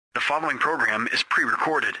following program is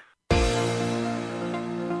pre-recorded.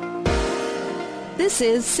 This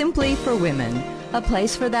is Simply for Women, a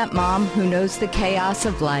place for that mom who knows the chaos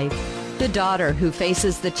of life, the daughter who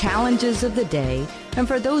faces the challenges of the day, and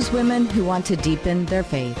for those women who want to deepen their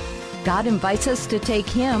faith. God invites us to take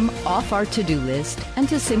Him off our to-do list and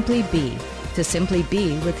to simply be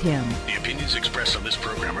with Him. The opinions expressed on this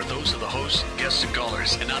program are those of the hosts, guests, and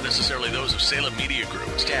callers, and not necessarily those of Salem Media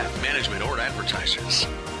Group, staff, management, or advertisers.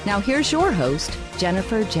 Now here's your host,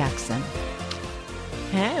 Jennifer Jackson.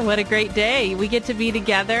 Hey, what a great day. We get to be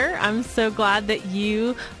together. I'm so glad that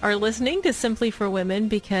you are listening to Simply for Women,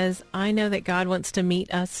 because I know that God wants to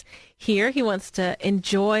meet us here. He wants to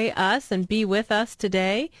enjoy us and be with us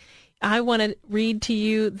today. I want to read to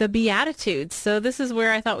you the Beatitudes. So this is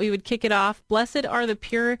where I thought we would kick it off. Blessed are the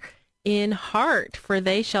pure in heart, for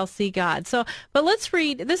they shall see God. But let's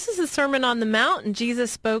read. This is the Sermon on the Mount, and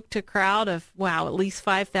Jesus spoke to a crowd of, at least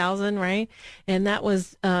 5,000, right? And that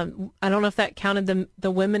was, I don't know if that counted the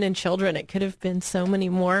women and children. It could have been so many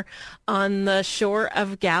more on the shore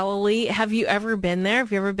of Galilee. Have you ever been there?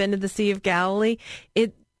 Have you ever been to the Sea of Galilee?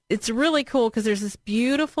 It's really cool because there's this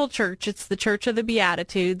beautiful church. It's the Church of the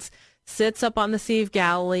Beatitudes, sits up on the Sea of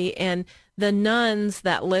Galilee, and the nuns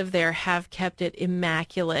that live there have kept it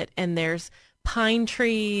immaculate, and there's pine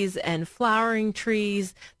trees and flowering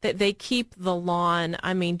trees that they keep the lawn.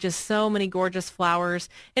 I mean, just so many gorgeous flowers,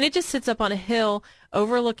 and it just sits up on a hill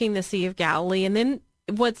overlooking the Sea of Galilee. And then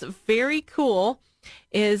what's very cool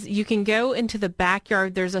is you can go into the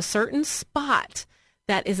backyard. There's a certain spot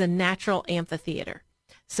that is a natural amphitheater.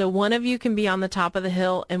 So one of you can be on the top of the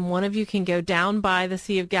hill, and one of you can go down by the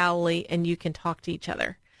Sea of Galilee, and you can talk to each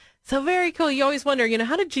other. So very cool. You always wonder,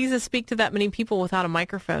 how did Jesus speak to that many people without a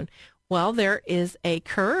microphone? Well, there is a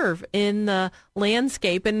curve in the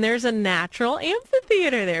landscape, and there's a natural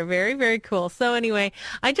amphitheater there. Very, very cool. So anyway,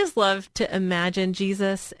 I just love to imagine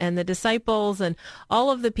Jesus and the disciples and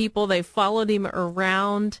all of the people. They followed him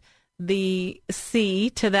around the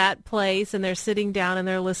sea to that place, and they're sitting down and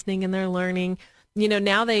they're listening and they're learning.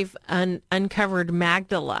 Now they've uncovered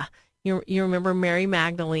Magdala. You remember Mary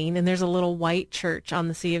Magdalene, and there's a little white church on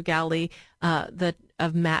the Sea of Galilee, the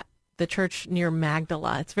church near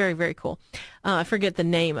Magdala. It's very, very cool. I forget the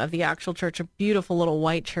name of the actual church, a beautiful little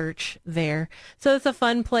white church there. So it's a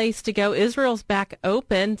fun place to go. Israel's back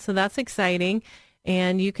open, so that's exciting.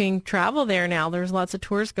 And you can travel there now. There's lots of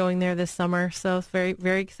tours going there this summer, so it's a very,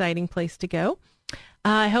 very exciting place to go.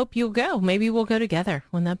 I hope you'll go. Maybe we'll go together.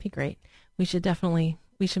 Wouldn't that be great? We should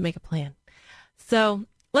make a plan. So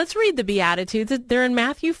let's read the Beatitudes. They're in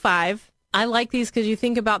Matthew 5. I like these because you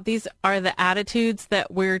think about these are the attitudes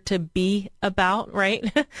that we're to be about,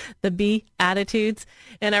 right? The Beatitudes.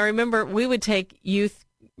 And I remember we would take youth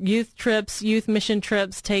trips, youth mission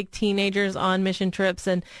trips, take teenagers on mission trips.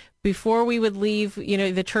 And before we would leave,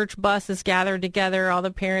 the church bus is gathered together. All the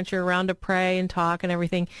parents are around to pray and talk and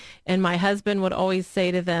everything. And my husband would always say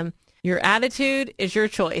to them, your attitude is your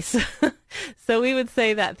choice. So we would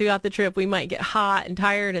say that throughout the trip. We might get hot and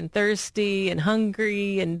tired and thirsty and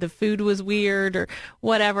hungry and the food was weird or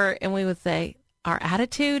whatever. And we would say, our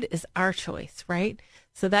attitude is our choice, right?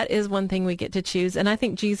 So that is one thing we get to choose. And I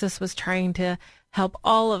think Jesus was trying to help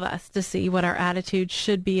all of us to see what our attitude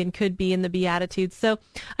should be and could be in the Beatitudes. So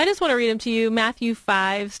I just want to read them to you. Matthew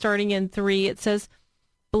 5, starting in 3, it says,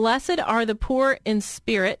 Blessed are the poor in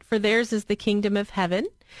spirit, for theirs is the kingdom of heaven.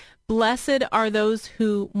 Blessed are those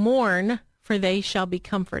who mourn, for they shall be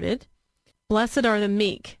comforted. Blessed are the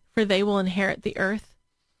meek, for they will inherit the earth.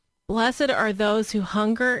 Blessed are those who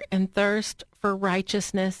hunger and thirst for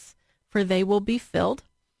righteousness, for they will be filled.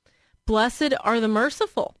 Blessed are the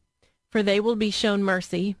merciful, for they will be shown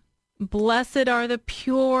mercy. Blessed are the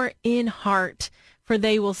pure in heart, for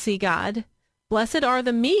they will see God. Blessed are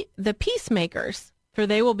the peacemakers, for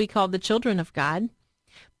they will be called the children of God.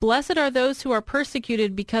 Blessed are those who are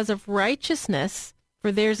persecuted because of righteousness,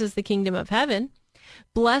 for theirs is the kingdom of heaven.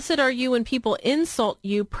 Blessed are you when people insult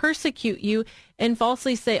you, persecute you, and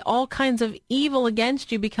falsely say all kinds of evil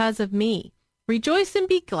against you because of me. Rejoice and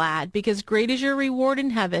be glad, because great is your reward in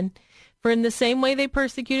heaven, for in the same way they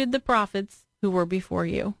persecuted the prophets who were before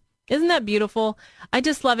you. Isn't that beautiful? I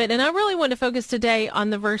just love it. And I really want to focus today on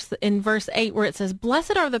the verse in verse 8 where it says,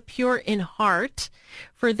 Blessed are the pure in heart,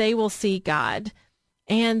 for they will see God.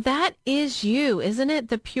 And that is you, isn't it?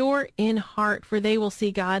 The pure in heart, for they will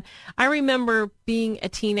see God. I remember being a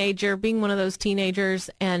teenager, being one of those teenagers,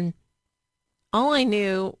 and all I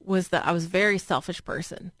knew was that I was a very selfish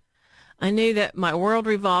person. I knew that my world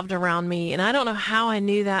revolved around me, and I don't know how I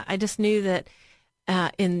knew that. I just knew that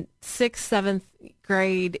in 6th, 7th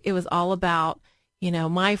grade, it was all about,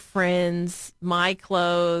 my friends, my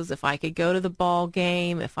clothes, if I could go to the ball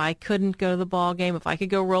game, if I couldn't go to the ball game, if I could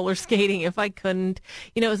go roller skating, if I couldn't,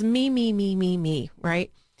 it was me,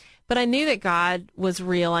 right? But I knew that God was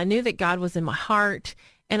real. I knew that God was in my heart,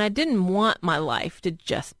 and I didn't want my life to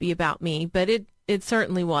just be about me, but it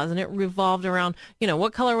certainly was, and it revolved around,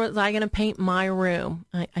 what color was I going to paint my room?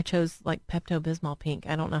 I chose like Pepto-Bismol pink.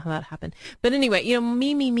 I don't know how that happened. But anyway,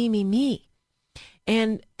 me.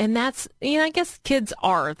 And that's, I guess kids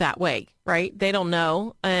are that way, right? They don't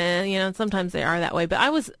know. Sometimes they are that way. But I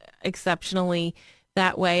was exceptionally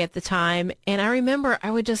that way at the time. And I remember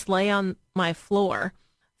I would just lay on my floor,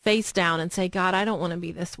 face down, and say, God, I don't want to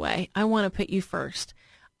be this way. I want to put you first.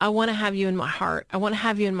 I want to have you in my heart. I want to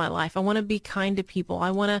have you in my life. I want to be kind to people. I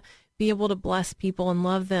want to be able to bless people and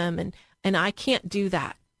love them. And I can't do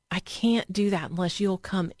that. I can't do that unless you'll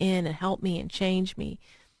come in and help me and change me.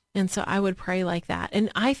 And so I would pray like that.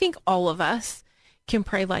 And I think all of us can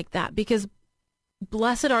pray like that, because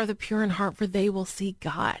blessed are the pure in heart, for they will see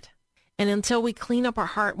God. And until we clean up our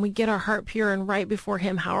heart and we get our heart pure and right before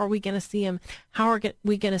him, how are we going to see him? How are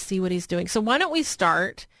we going to see what he's doing? So why don't we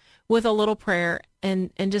start with a little prayer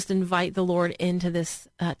and just invite the Lord into this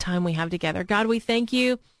time we have together. God, we thank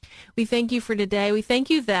you. We thank you for today. We thank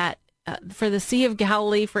you that for the Sea of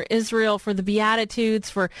Galilee, for Israel, for the Beatitudes,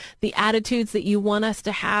 for the attitudes that you want us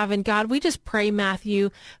to have. And God, we just pray Matthew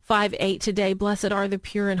 5:8 today. Blessed are the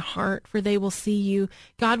pure in heart, for they will see you.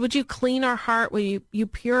 God, would you clean our heart? Would you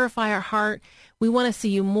purify our heart? We want to see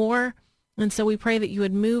you more. And so we pray that you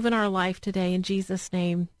would move in our life today. In Jesus'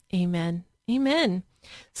 name, amen. Amen.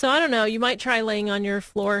 So I don't know, you might try laying on your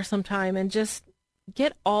floor sometime and just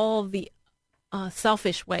get all the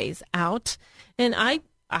selfish ways out. And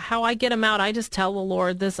how I get them out, I just tell the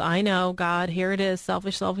Lord this. I know, God, here it is,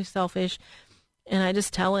 selfish. And I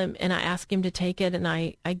just tell him, and I ask him to take it, and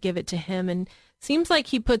I give it to him. And seems like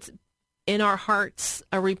he puts in our hearts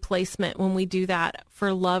a replacement when we do that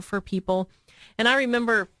for love for people. And I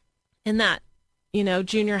remember in that,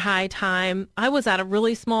 junior high time, I was at a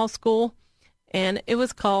really small school, and it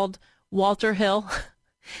was called Walter Hill.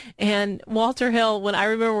 And Walter Hill,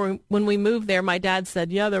 when we moved there, my dad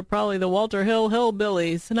said, yeah, they're probably the Walter Hill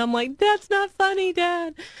hillbillies. And I'm like, that's not funny,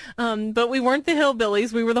 Dad. But we weren't the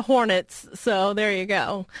hillbillies. We were the Hornets. So there you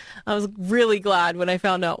go. I was really glad when I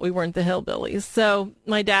found out we weren't the hillbillies. So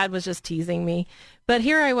my dad was just teasing me. But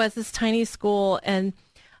here I was, this tiny school, and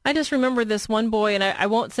I just remember this one boy, and I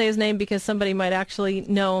won't say his name because somebody might actually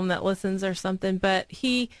know him that listens or something, but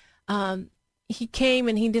he came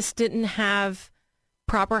and he just didn't have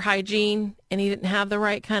proper hygiene, and he didn't have the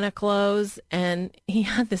right kind of clothes, and he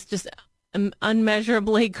had this just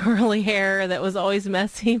unmeasurably curly hair that was always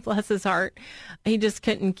messy. Bless his heart. He just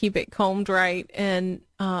couldn't keep it combed right. And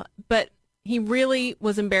but he really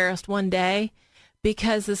was embarrassed one day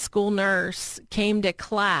because the school nurse came to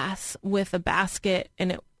class with a basket,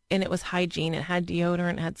 and it was hygiene. It had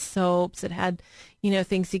deodorant, it had soaps, it had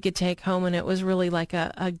things he could take home, and it was really like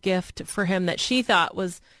a gift for him that she thought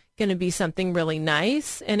was going to be something really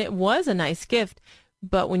nice, and it was a nice gift.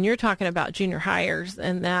 But when you're talking about junior hires,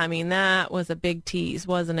 and that was a big tease,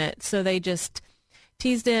 wasn't it? So they just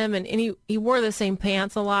teased him, and he wore the same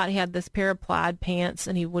pants a lot. He had this pair of plaid pants,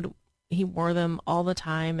 and he wore them all the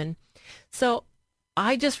time. And so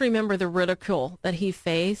I just remember the ridicule that he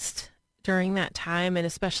faced during that time, and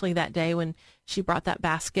especially that day when she brought that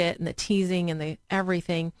basket, and the teasing and the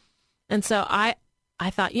everything. And so I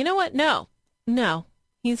thought, you know what? No.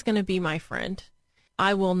 He's going to be my friend.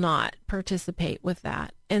 I will not participate with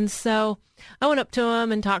that. And so I went up to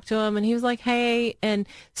him and talked to him, and he was like, hey. And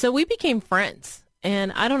so we became friends.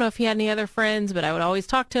 And I don't know if he had any other friends, but I would always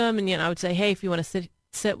talk to him, and, I would say, hey, if you want to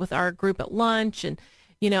sit with our group at lunch. And,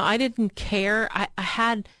 I didn't care. I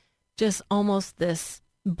had just almost this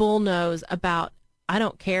bull nose about, I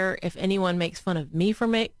don't care if anyone makes fun of me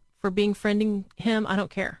for befriending him. I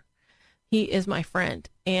don't care. He is my friend.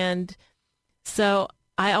 And so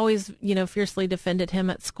I always, fiercely defended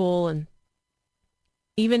him at school, and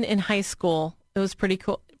even in high school, it was pretty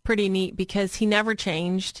cool, pretty neat, because he never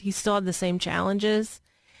changed. He still had the same challenges,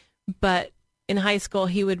 but in high school,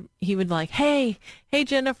 he would like, hey,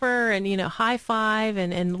 Jennifer, and, high five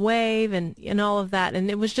and wave and all of that.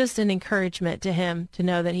 And it was just an encouragement to him to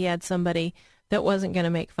know that he had somebody that wasn't going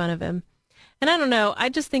to make fun of him. And I don't know, I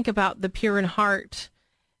just think about the pure in heart,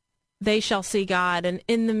 they shall see God. And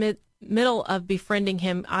in the middle of befriending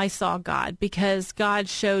him, I saw God, because God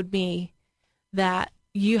showed me that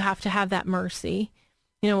you have to have that mercy.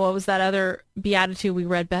 What was that other beatitude we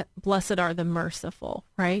read? Blessed are the merciful,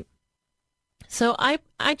 right? So I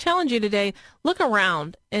challenge you today, look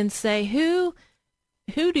around and say, who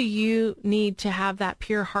who do you need to have that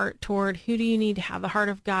pure heart toward? Who do you need to have the heart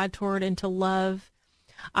of God toward and to love?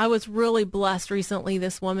 I was really blessed recently,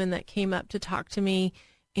 this woman that came up to talk to me,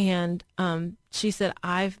 and she said,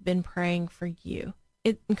 I've been praying for you.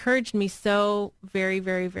 It encouraged me so very,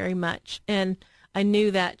 very, very much, and I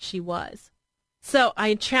knew that she was. So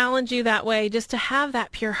I challenge you that way, just to have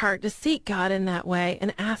that pure heart, to seek God in that way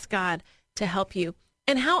and ask God to help you.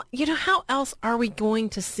 And how else are we going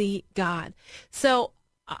to see God? So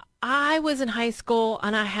I was in high school,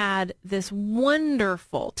 and I had this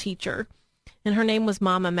wonderful teacher, and her name was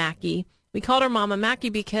Mama Mackey. We called her Mama Mackey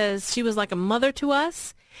because she was like a mother to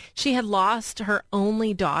us. She had lost her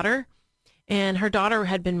only daughter, and her daughter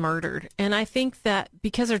had been murdered. And I think that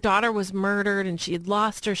because her daughter was murdered and she had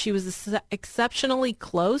lost her, she was exceptionally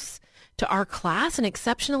close to our class and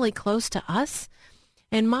exceptionally close to us.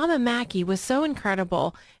 And Mama Mackey was so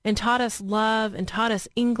incredible and taught us love and taught us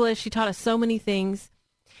English. She taught us so many things.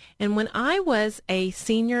 And when I was a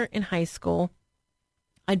senior in high school,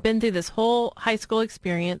 I'd been through this whole high school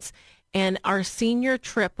experience, and our senior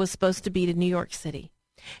trip was supposed to be to New York City.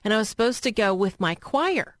 And I was supposed to go with my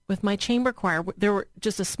choir, with my chamber choir. There were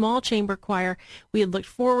just a small chamber choir. We had looked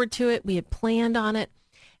forward to it. We had planned on it.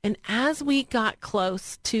 And as we got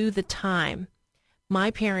close to the time,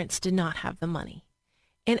 my parents did not have the money.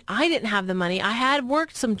 And I didn't have the money. I had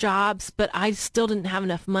worked some jobs, but I still didn't have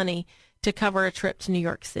enough money to cover a trip to New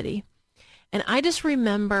York City. And I just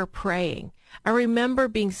remember praying. I remember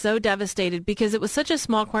being so devastated because it was such a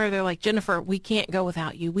small choir. They're like, Jennifer, we can't go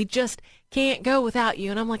without you. We just can't go without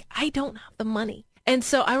you. And I'm like, I don't have the money. And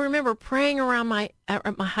so I remember praying around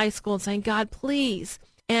at my high school and saying, God, please.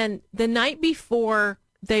 And the night before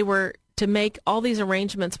they were to make all these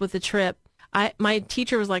arrangements with the trip, my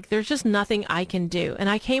teacher was like, there's just nothing I can do. And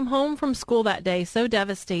I came home from school that day so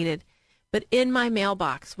devastated. But in my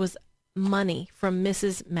mailbox was money from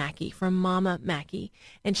Mrs. Mackey, from Mama Mackey,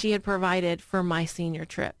 and she had provided for my senior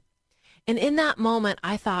trip. And in that moment,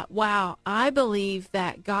 I thought, wow, I believe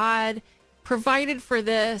that God provided for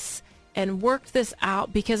this and worked this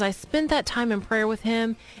out because I spent that time in prayer with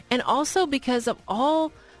him, and also because of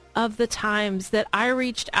all of the times that I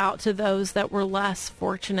reached out to those that were less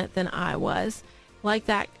fortunate than I was, like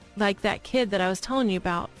that kid that I was telling you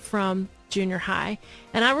about from junior high.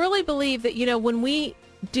 And I really believe that, when we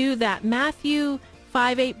do that, Matthew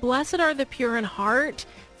 5:8, blessed are the pure in heart,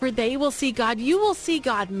 for they will see God. You will see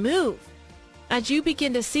God move as you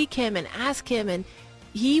begin to seek him and ask him, and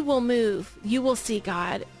he will move. You will see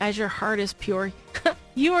God as your heart is pure.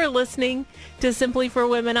 You are listening to Simply for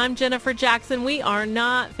Women. I'm Jennifer Jackson. We are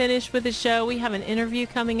not finished with the show. We have an interview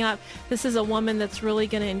coming up. This is a woman that's really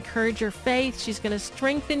going to encourage your faith. She's going to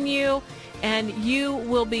strengthen you, and you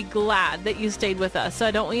will be glad that you stayed with us. So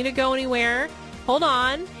I don't want you to go anywhere. Hold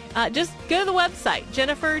on. Just go to the website,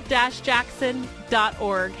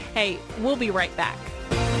 jennifer-jackson.org. Hey, we'll be right back.